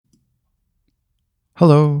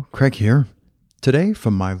Hello, Craig here. Today,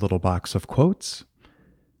 from my little box of quotes,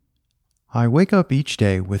 I wake up each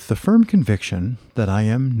day with the firm conviction that I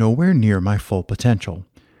am nowhere near my full potential.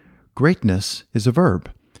 Greatness is a verb.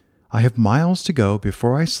 I have miles to go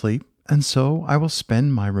before I sleep, and so I will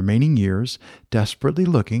spend my remaining years desperately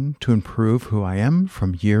looking to improve who I am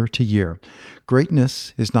from year to year.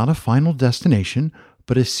 Greatness is not a final destination,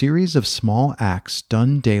 but a series of small acts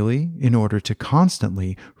done daily in order to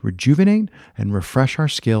constantly rejuvenate and refresh our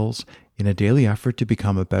skills in a daily effort to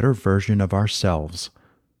become a better version of ourselves.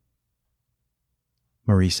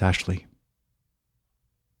 Maurice Ashley.